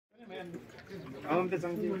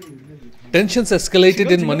Tensions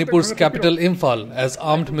escalated in Manipur's capital Imphal as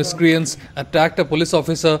armed miscreants attacked a police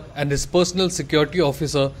officer and his personal security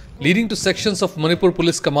officer, leading to sections of Manipur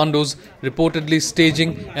police commandos reportedly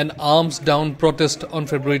staging an arms-down protest on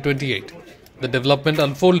February 28. The development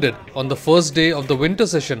unfolded on the first day of the winter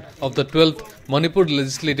session of the 12th Manipur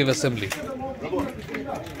Legislative Assembly.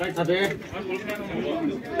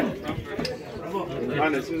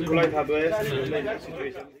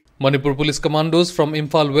 Manipur police commandos from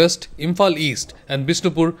Imphal West, Imphal East and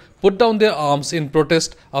Bishnupur put down their arms in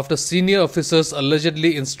protest after senior officers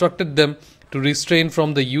allegedly instructed them to restrain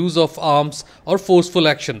from the use of arms or forceful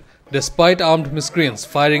action, despite armed miscreants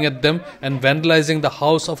firing at them and vandalizing the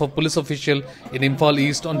house of a police official in Imphal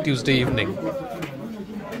East on Tuesday evening.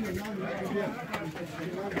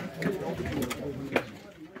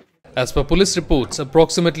 As per police reports,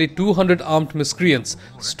 approximately 200 armed miscreants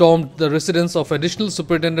stormed the residence of Additional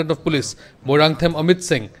Superintendent of Police Moirangthem Amit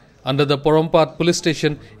Singh under the Porompat police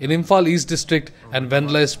station in Imphal East district and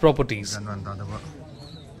vandalized properties.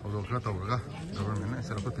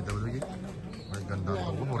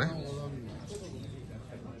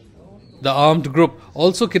 The armed group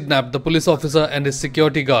also kidnapped the police officer and his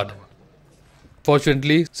security guard.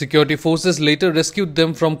 Fortunately, security forces later rescued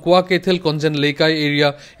them from Kwakethil Konjan Lekai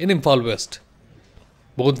area in Imphal West.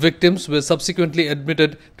 Both victims were subsequently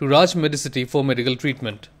admitted to Raj Medicity for medical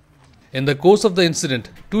treatment. In the course of the incident,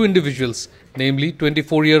 two individuals, namely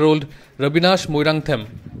 24-year-old Rabinash Moirangthem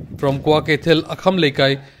from Kwakethil Akham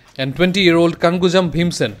Lekai and 20-year-old Kangujam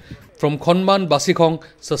Bhimsen from Khonman Basikhong,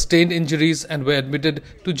 sustained injuries and were admitted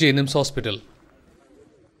to JNIMS hospital.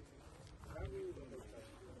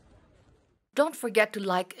 Don't forget to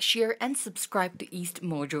like, share and subscribe to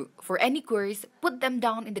EastMojo. For any queries, put them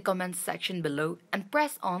down in the comments section below and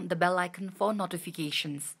press on the bell icon for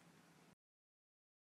notifications.